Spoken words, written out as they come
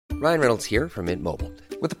Ryan Reynolds here from Mint Mobile.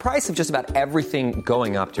 With the price of just about everything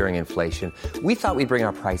going up during inflation, we thought we'd bring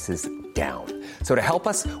our prices down. So to help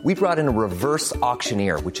us, we brought in a reverse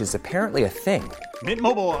auctioneer, which is apparently a thing. Mint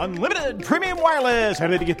Mobile Unlimited Premium Wireless. How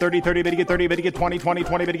to get 30, 30, bit to get 30, bit to get 20, 20,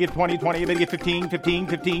 20, bit to get 20, 20, bit to get 15, 15,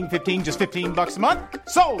 15, 15, just $15 a month?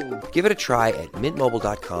 Sold! Give it a try at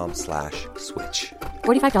mintmobile.com/switch.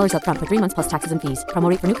 $45 up front for 3 months plus taxes and fees. Promo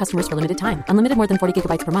rate for new customers for limited time. Unlimited more than 40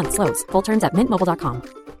 gigabytes per month. Slows full terms at mintmobile.com.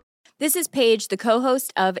 This is Paige, the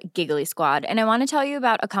co-host of Giggly Squad, and I want to tell you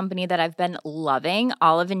about a company that I've been loving,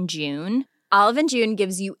 Olive & June. Olive & June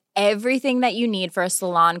gives you everything that you need for a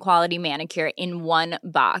salon-quality manicure in one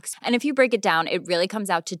box. And if you break it down, it really comes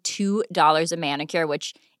out to $2 a manicure,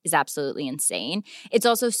 which is absolutely insane. It's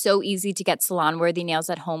also so easy to get salon-worthy nails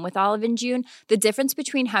at home with Olive & June. The difference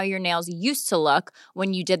between how your nails used to look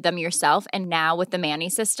when you did them yourself and now with the Mani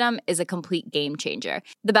system is a complete game changer.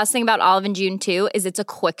 The best thing about Olive & June, too, is it's a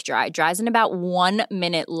quick dry. Dries in about 1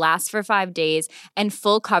 minute, lasts for 5 days, and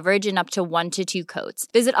full coverage in up to 1 to 2 coats.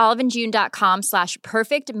 Visit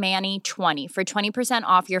oliveandjune.com/perfectmani20 for 20%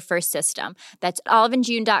 off your first system. That's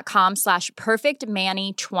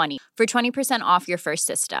oliveandjune.com/perfectmani20 for 20% off your first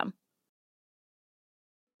system.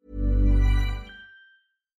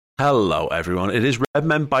 Hello everyone, it is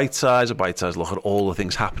Redmen Bitesize, a bite-sized look at all the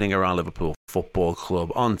things happening around Liverpool Football Club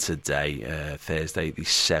on today, Thursday the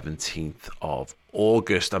 17th of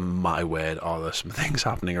August, and my word, are there some things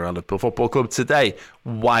happening around Liverpool Football Club today.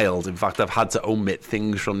 Wild. In fact, I've had to omit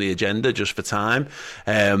things from the agenda just for time.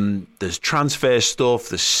 There's transfer stuff,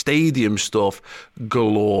 there's stadium stuff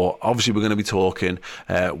galore. Obviously, we're going to be talking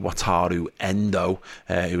WATARU ENDO,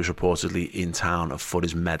 who was reportedly in town for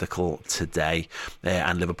his medical today,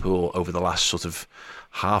 and Liverpool over the last sort of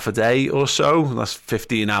half a day or so, last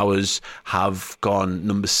 15 hours, have gone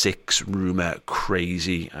number 6 rumour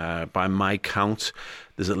crazy. By my count,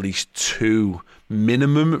 there's at least 2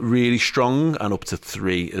 minimum really strong and up to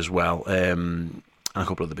 3 as well. And a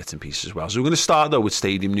couple of the bits and pieces as well. So we're going to start though with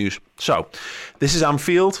stadium news. So this is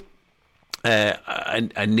Anfield.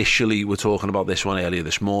 Initially, we're talking about this one earlier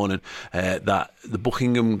this morning, that the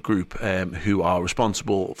Buckingham Group, who are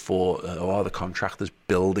responsible for, or are the contractors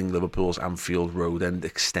building Liverpool's Anfield Road End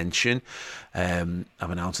extension, have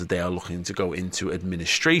announced that they are looking to go into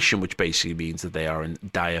administration, which basically means that they are in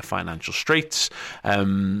dire financial straits.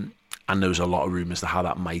 And there's a lot of rumours as to how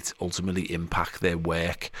that might ultimately impact their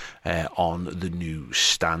work on the new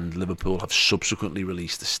stand. Liverpool have subsequently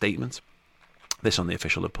released a statement. This on the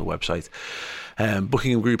official Liverpool website.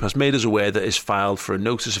 Buckingham Group has made us aware that it has filed for a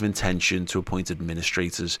notice of intention to appoint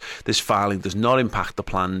administrators. This filing does not impact the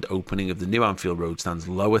planned opening of the new Anfield Road stand's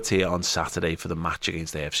lower tier on Saturday for the match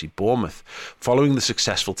against AFC Bournemouth. Following the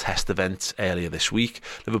successful test event earlier this week,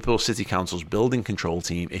 Liverpool City Council's building control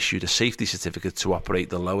team issued a safety certificate to operate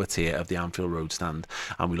the lower tier of the Anfield Road stand,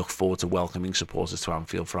 and we look forward to welcoming supporters to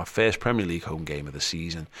Anfield for our first Premier League home game of the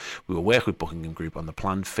season. We will work with Buckingham Group on the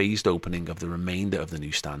planned phased opening of the remainder of the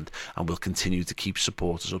new stand, and will continue to keep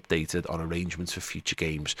supporters updated on arrangements for future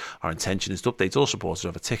games. Our intention is to update all supporters who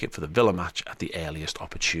have a ticket for the Villa match at the earliest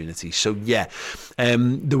opportunity. So yeah,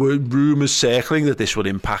 there were rumours circling that this would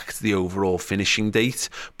impact the overall finishing date.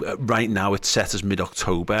 But right now it's set as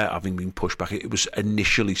mid-October, having been pushed back. It was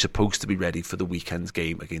initially supposed to be ready for the weekend's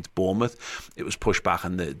game against Bournemouth. It was pushed back,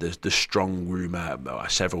 and the strong rumour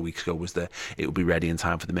several weeks ago was that it would be ready in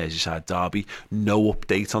time for the Merseyside derby. No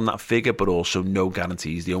update on that figure, but also no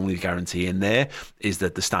guarantees. The only guarantee in there is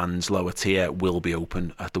that the stand's lower tier will be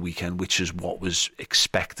open at the weekend, which is what was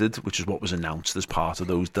expected, which is what was announced as part of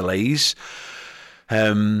those delays.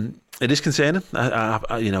 It is concerning.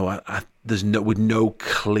 There's no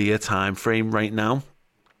clear time frame right now.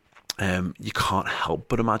 You can't help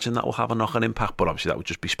but imagine that will have a knock-on impact, but obviously that would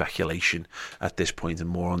just be speculation at this point,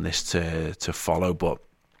 and more on this to follow. But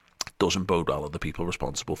it doesn't bode well that the people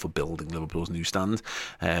responsible for building Liverpool's new stand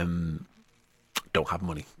don't have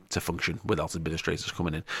money to function without administrators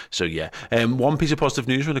coming in. So yeah, one piece of positive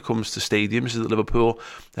news when it comes to stadiums is that Liverpool,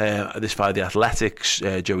 this via the Athletics,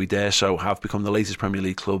 Joey D'Urso, have become the latest Premier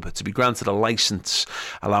League club to be granted a licence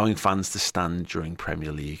allowing fans to stand during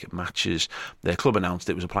Premier League matches. Their club announced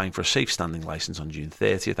it was applying for a safe standing licence on June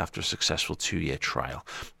 30th after a successful 2-year trial.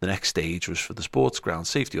 The next stage was for the Sports Ground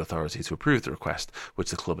Safety Authority to approve the request, which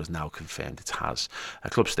the club has now confirmed it has. A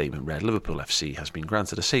club statement read, Liverpool FC has been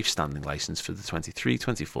granted a safe standing licence for the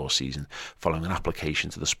 2023-24 season following an application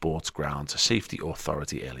to the Sports Grounds Safety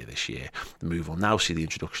Authority earlier this year. The move will now see the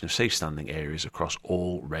introduction of safe standing areas across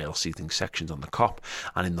all rail seating sections on the Kop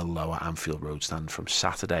and in the lower Anfield Road stand from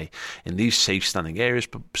Saturday. In these safe standing areas,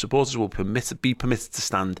 supporters will be permitted to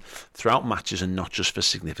stand throughout matches and not just for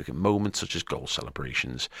significant moments such as goal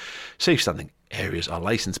celebrations. Safe standing areas are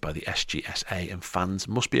licensed by the SGSA and fans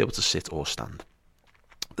must be able to sit or stand.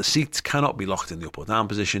 The seats cannot be locked in the up or down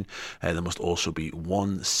position. There must also be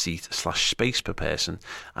one seat/space per person,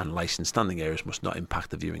 and licensed standing areas must not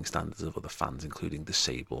impact the viewing standards of other fans, including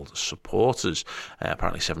disabled supporters.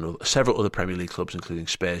 Apparently, several other Premier League clubs, including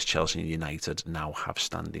Spurs, Chelsea and United, now have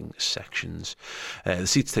standing sections. The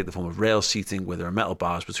seats take the form of rail seating, where there are metal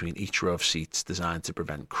bars between each row of seats designed to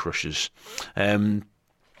prevent crushes.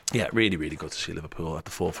 Yeah, really, really good to see Liverpool at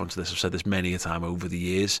the forefront of this. I've said this many a time over the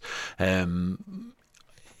years.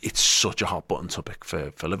 It's such a hot button topic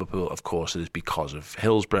for Liverpool. Of course, it is because of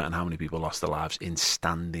Hillsborough and how many people lost their lives in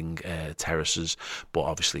standing terraces. But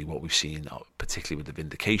obviously, what we've seen, particularly with the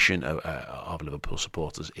vindication of Liverpool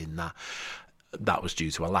supporters in that was due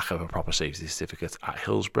to a lack of a proper safety certificate at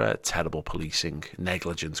Hillsborough, terrible policing,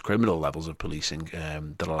 negligence, criminal levels of policing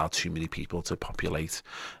that allowed too many people to populate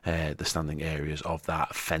the standing areas of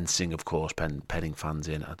that. Fencing, of course, penning fans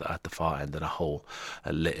in at the far end, and a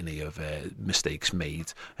litany of mistakes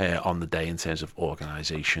made on the day in terms of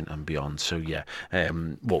organisation and beyond. So yeah,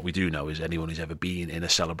 what we do know is anyone who's ever been in a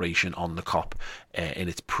celebration on the Kop in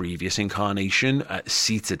its previous incarnation,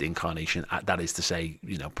 seated incarnation, that is to say,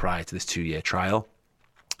 prior to this 2-year trial,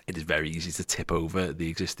 it is very easy to tip over the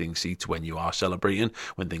existing seats when you are celebrating,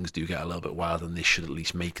 when things do get a little bit wild, and this should at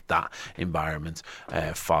least make that environment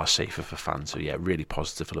far safer for fans. So yeah, really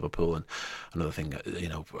positive for Liverpool. And another thing,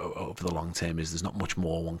 over the long term, is there's not much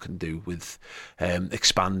more one can do with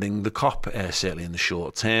expanding the Kop, certainly in the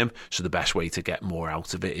short term. So the best way to get more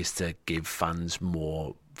out of it is to give fans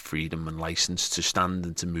more freedom and license to stand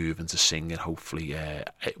and to move and to sing, and hopefully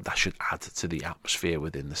that should add to the atmosphere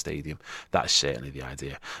within the stadium. That is certainly the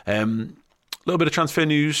idea. A little bit of transfer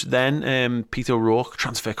news then. Pete O'Rourke,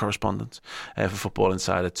 transfer correspondent for Football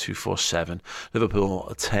Insider 247.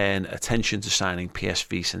 Liverpool turn attention to signing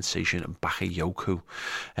PSV sensation Bakayoko.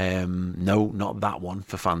 No, not that one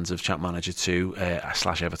for fans of Champ Manager 2 /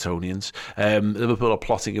 Evertonians. Liverpool are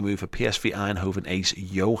plotting a move for PSV Eindhoven ace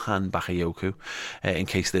Johan Bakayoko in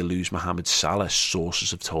case they lose Mohamed Salah,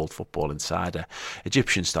 sources have told Football Insider.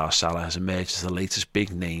 Egyptian star Salah has emerged as the latest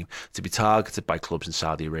big name to be targeted by clubs in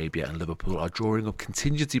Saudi Arabia, and Liverpool are drawing up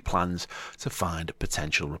contingency plans to find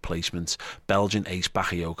potential replacements. Belgian ace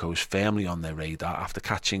Bakayoko is firmly on their radar after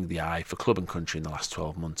catching the eye for club and country in the last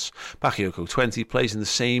 12 months. Bakayoko, 20, plays in the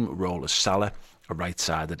same role as Salah, a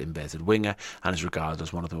right-sided inverted winger, and is regarded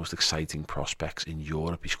as one of the most exciting prospects in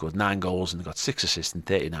Europe. He scored 9 goals and got 6 assists in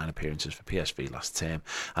 39 appearances for PSV last term,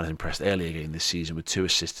 and has impressed early again this season with 2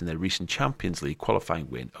 assists in their recent Champions League qualifying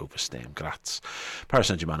win over Sturm Graz. Paris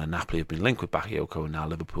Saint-Germain and Napoli have been linked with Bakayoko, and now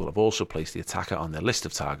Liverpool have also placed the attacker on their list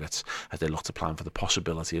of targets as they look to plan for the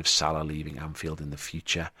possibility of Salah leaving Anfield in the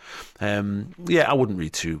future. I wouldn't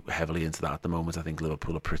read too heavily into that at the moment. I think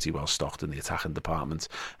Liverpool are pretty well stocked in the attacking department,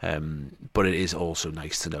 but it is also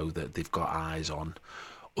nice to know that they've got eyes on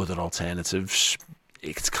other alternatives.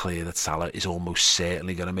 It's clear that Salah is almost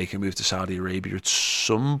certainly going to make a move to Saudi Arabia at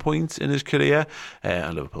some point in his career,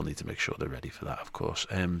 and Liverpool need to make sure they're ready for that, of course.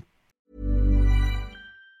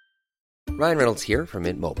 Ryan Reynolds here from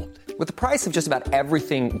Mint Mobile. With the price of just about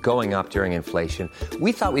everything going up during inflation,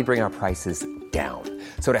 we thought we'd bring our prices down.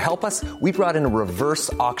 So to help us, we brought in a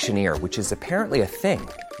reverse auctioneer, which is apparently a thing.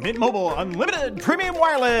 Mint Mobile Unlimited Premium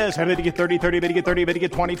Wireless. How to get 30, 30, bit to get 30, bit to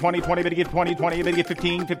get 20, 20, 20, bit to get 20, 20, bit to get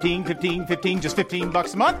 15, 15, 15, 15, just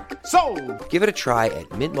 $15 a month? Sold! Give it a try at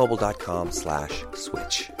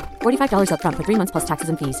mintmobile.com/switch. $45 up front for 3 months plus taxes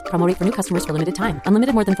and fees. Promo rate for new customers for limited time.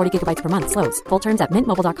 Unlimited more than 40 gigabytes per month. Slows full terms at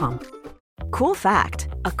mintmobile.com. Cool fact,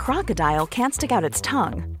 a crocodile can't stick out its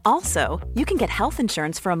tongue. Also, you can get health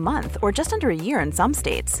insurance for a month or just under a year in some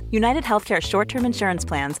states. United Healthcare short-term insurance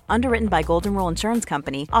plans, underwritten by Golden Rule Insurance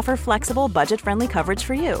Company, offer flexible, budget-friendly coverage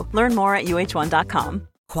for you. Learn more at uh1.com.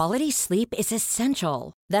 Quality sleep is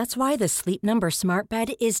essential. That's why the Sleep Number Smart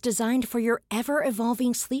Bed is designed for your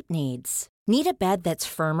ever-evolving sleep needs. Need a bed that's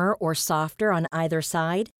firmer or softer on either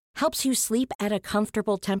side? Helps you sleep at a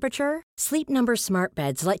comfortable temperature? Sleep Number Smart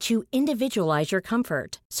Beds let you individualize your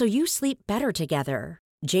comfort so you sleep better together.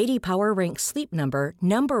 JD Power ranks Sleep Number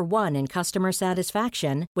number 1 in customer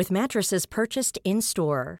satisfaction with mattresses purchased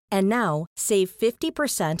in-store. And now, save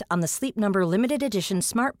 50% on the Sleep Number Limited Edition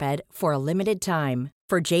Smart Bed for a limited time.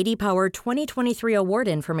 For JD Power 2023 award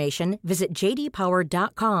information, visit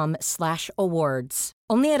jdpower.com/awards.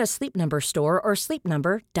 Only at a Sleep Number store or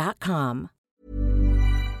sleepnumber.com.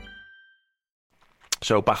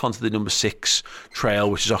 So back onto the number 6 trail,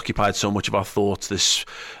 which has occupied so much of our thoughts this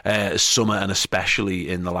summer, and especially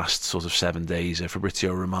in the last sort of 7 days.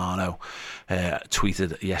 Fabrizio Romano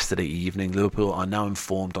tweeted yesterday evening, Liverpool are now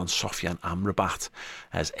informed on Sofyan Amrabat,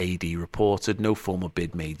 as AD reported. No formal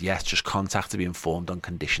bid made yet, just contact to be informed on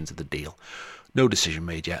conditions of the deal. No decision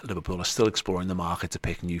made yet. Liverpool are still exploring the market to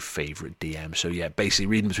pick new favourite DM. So yeah, basically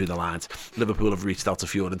reading between the lines, Liverpool have reached out to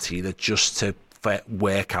Fiorentina just to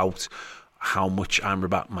work out how much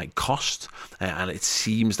Amrabat might cost, and it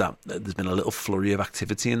seems that there's been a little flurry of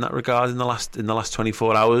activity in that regard in the last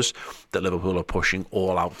 24 hours, that Liverpool are pushing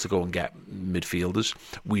all out to go and get midfielders.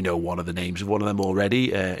 We know one of the names of one of them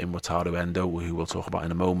already, in WATARU ENDO, who we'll talk about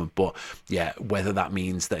in a moment. But yeah, whether that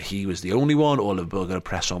means that he was the only one or Liverpool are going to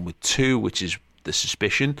press on with 2, which is the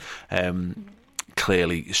suspicion.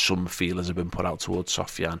 Clearly, some feelers have been put out towards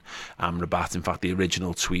Sofyan Amrabat. In fact, the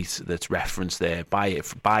original tweet that's referenced there by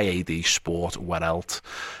AD Sport Wereld,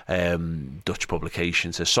 Dutch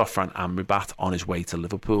publication, says Sofyan Amrabat on his way to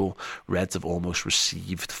Liverpool. Reds have almost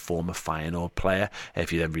received former Feyenoord player.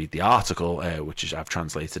 If you then read the article, which I've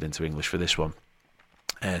translated into English for this one,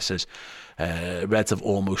 says Reds have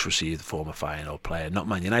almost received the former Feyenoord player, not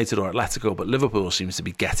Man United or Atletico, but Liverpool seems to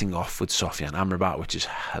be getting off with Sofyan Amrabat, which is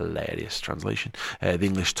hilarious translation. The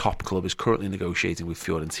English top club is currently negotiating with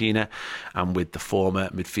Fiorentina and with the former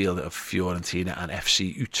midfielder of Fiorentina and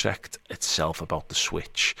FC Utrecht itself about the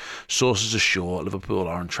switch. Sources assure Liverpool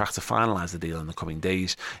are on track to finalise the deal in the coming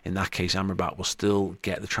days. In that case, Amrabat will still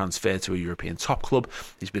get the transfer to a European top club.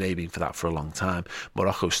 He's been aiming for that for a long time.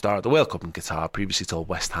 Morocco's star at the World Cup in Qatar previously told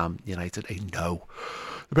West Ham United a no.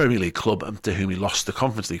 The Premier League club, to whom he lost the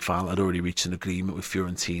Conference League final, had already reached an agreement with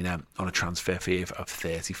Fiorentina on a transfer fee of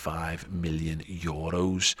 €35 million.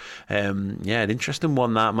 Yeah, an interesting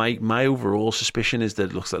one that. My overall suspicion is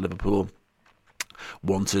that it looks like Liverpool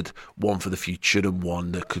wanted one for the future and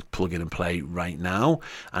one that could plug in and play right now.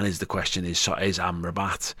 And the question is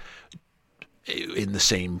Amrabat in the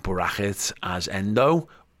same bracket as Endo?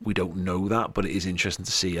 We don't know that, but it is interesting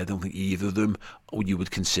to see. I don't think either of them you would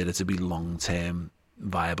consider to be long-term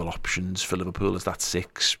viable options for Liverpool as that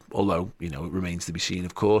 6, although, it remains to be seen,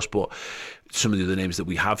 of course. But some of the other names that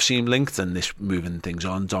we have seen linked, and this moving things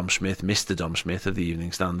on, Dom Smith, Mr. Dom Smith of the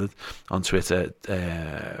Evening Standard on Twitter,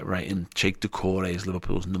 writing, Cheikh Doucouré is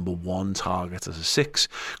Liverpool's number 1 target as a 6.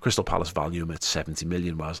 Crystal Palace value him at 70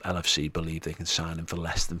 million, whilst LFC believe they can sign him for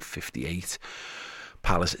less than 58.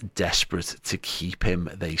 Palace desperate to keep him,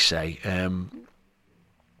 they say. And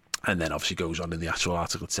then obviously goes on in the actual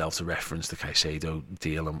article itself to reference the Caicedo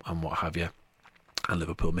deal and what have you. And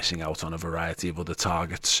Liverpool missing out on a variety of other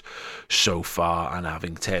targets so far, and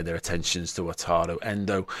having turned their attentions to WATARU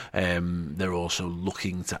ENDO. They're also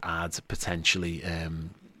looking to add potentially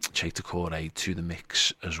Cheikh Doucouré to the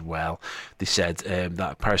mix as well. They said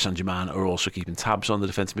that Paris Saint-Germain are also keeping tabs on the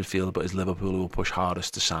defensive midfielder, but it's Liverpool who will push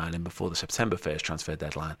hardest to sign him before the September 1st transfer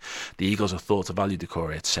deadline. The Eagles are thought to value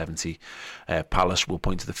Doucouré at 70. Palace will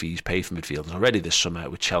point to the fees paid for midfielders already this summer,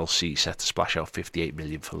 with Chelsea set to splash out 58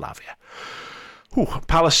 million for Lavia.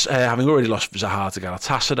 Palace, having already lost Zaha to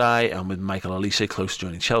Galatasaray, and with Michael Olise close to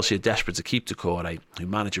joining Chelsea, are desperate to keep Doucouré, who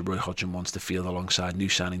manager Roy Hodgson wants to field alongside new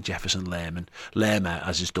signing Jefferson Lerma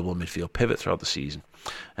as his double midfield pivot throughout the season.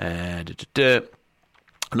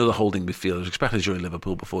 Another holding midfielder is expected to join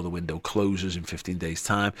Liverpool before the window closes in 15 days'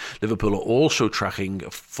 time. Liverpool are also tracking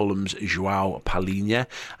Fulham's João Palhinha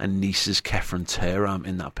and Nice's Kefren Turam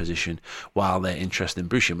in that position, while their interest in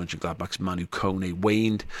Borussia Mönchengladbach's Manu Kone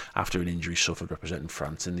waned after an injury suffered representing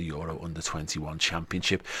France in the Euro Under-21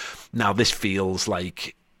 Championship. Now, this feels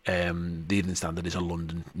like the Evening Standard is a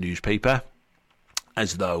London newspaper,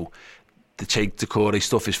 as though the Cheikh Doucouré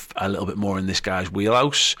stuff is a little bit more in this guy's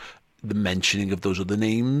wheelhouse. The mentioning of those other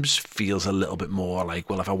names feels a little bit more like,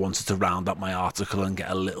 well, if I wanted to round up my article and get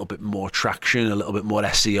a little bit more traction, a little bit more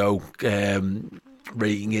SEO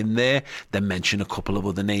rating in there, then mention a couple of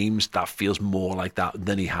other names. That feels more like that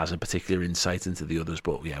than he has a particular insight into the others.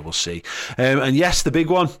 But yeah, we'll see. And yes, the big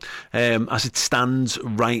one, as it stands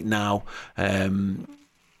right now,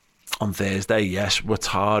 on Thursday, yes,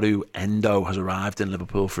 WATARU ENDO has arrived in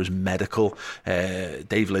Liverpool for his medical.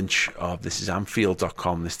 Dave Lynch of This Is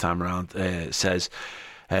Anfield.com this time around says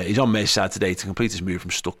He's on Merseyside today to complete his move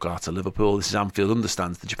from Stuttgart to Liverpool. This is Anfield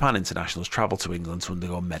understands the Japan international's travel to England to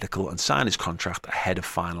undergo medical and sign his contract ahead of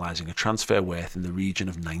finalising a transfer worth in the region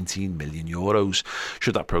of €19 million.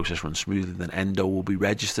 Should that process run smoothly, then Endo will be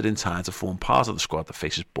registered in time to form part of the squad that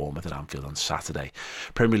faces Bournemouth at Anfield on Saturday.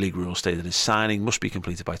 Premier League rules state that his signing must be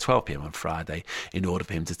completed by 12 p.m. on Friday in order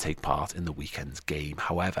for him to take part in the weekend's game.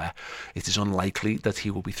 However, it is unlikely that he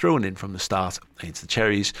will be thrown in from the start against the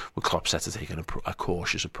Cherries, with Klopp set to take a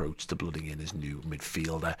cautious approach to blooding in his new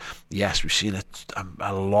midfielder. Yes, we've seen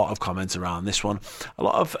a lot of comments around this one, a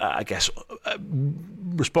lot of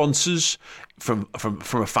responses from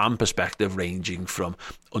a fan perspective, ranging from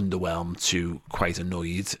underwhelmed to quite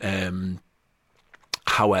annoyed.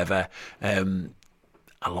 However,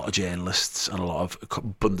 a lot of journalists and a lot of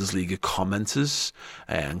Bundesliga commenters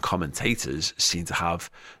and commentators seem to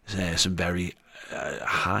have some very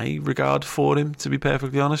high regard for him, to be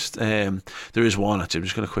perfectly honest. There is one, actually, I'm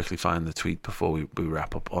just going to quickly find the tweet before we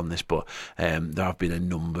wrap up on this, but there have been a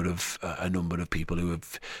number of people who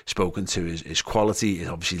have spoken to his quality, his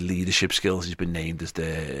obviously leadership skills. He's been named as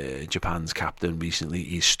the Japan's captain recently.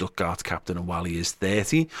 He's Stuttgart captain, and while he is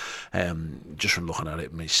 30, just from looking at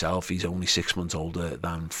it myself, he's only 6 months older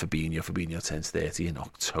than Fabinho. Fabinho turns 30 in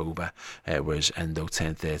October, whereas Endo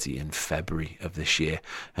turned 30 in February of this year.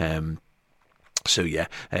 So yeah,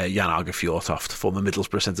 Jan Arge Fjortoft, former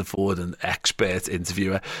Middlesbrough centre forward and expert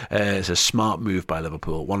interviewer, it's a smart move by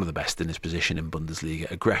Liverpool, one of the best in his position in Bundesliga.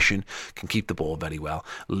 Aggression, can keep the ball very well.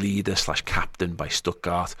 Leader/captain by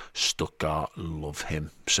Stuttgart. Stuttgart love him.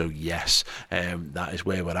 So yes, that is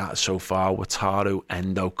where we're at so far. Wataru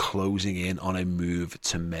Endo closing in on a move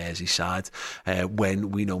to Merseyside. When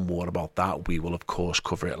we know more about that, we will of course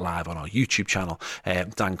cover it live on our YouTube channel.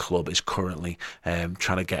 Dan Clubb is currently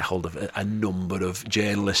trying to get hold of a number of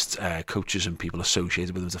journalists, coaches and people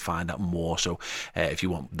associated with them to find out more. So if you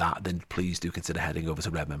want that, then please do consider heading over to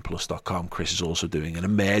redmenplus.com. Chris is also doing an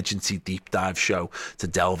emergency deep dive show to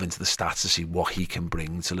delve into the stats to see what he can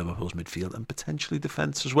bring to Liverpool's midfield and potentially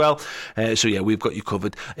defence as well. So yeah, we've got you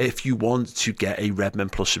covered. If you want to get a Redmen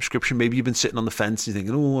Plus subscription, maybe you've been sitting on the fence and you're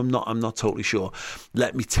thinking, oh, I'm not totally sure,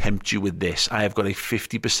 let me tempt you with this. I have got a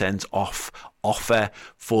 50% off offer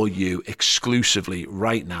for you exclusively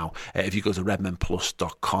right now. If you go to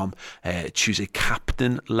redmenplus.com, choose a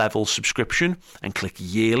captain level subscription and click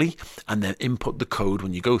yearly, and then input the code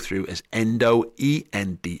when you go through as ENDO,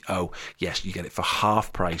 ENDO. Yes, you get it for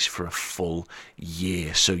half price for a full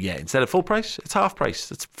year. So yeah, instead of full price, it's half price.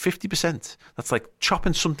 That's 50%. That's like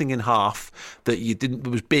chopping something in half that it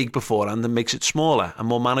was big before, and then makes it smaller and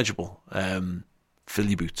more manageable. Fill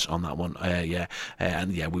your boots on that one.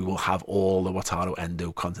 And we will have all the Wataru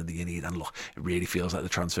Endo content that you need. And look, it really feels like the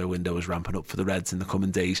transfer window is ramping up for the Reds in the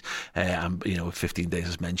coming days. And 15 days,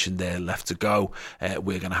 as mentioned, there left to go.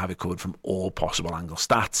 We're going to have it covered from all possible angles: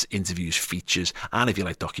 stats, interviews, features, and if you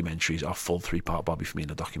like documentaries, our full 3-part Bobby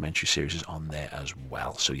Firmino documentary series is on there as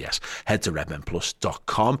well. So yes, head to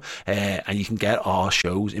redmenplus.com, and you can get our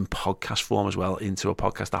shows in podcast form as well into a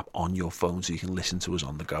podcast app on your phone, so you can listen to us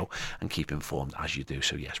on the go and keep informed as you do.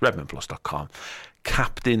 So yes, redmenplus.com,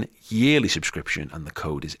 captain yearly subscription, and the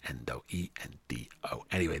code is ENDO, ENDO.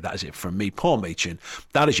 Anyway, that is it from me, Paul Machin.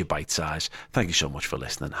 That is your bite size. Thank you so much for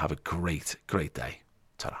listening. Have a great day.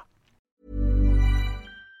 Ta-ra.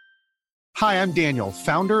 Hi, I'm Daniel,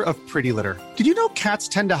 founder of Pretty Litter. Did you know cats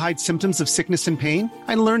tend to hide symptoms of sickness and pain?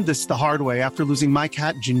 I learned this the hard way after losing my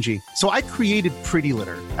cat, Gingy. So I created Pretty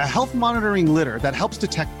Litter, a health monitoring litter that helps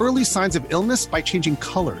detect early signs of illness by changing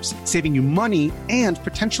colors, saving you money and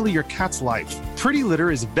potentially your cat's life. Pretty Litter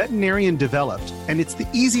is veterinarian developed, and it's the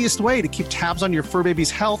easiest way to keep tabs on your fur baby's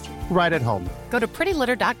health right at home. Go to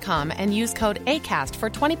prettylitter.com and use code ACAST for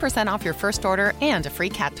 20% off your first order and a free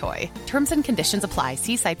cat toy. Terms and conditions apply.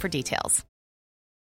 See site for details.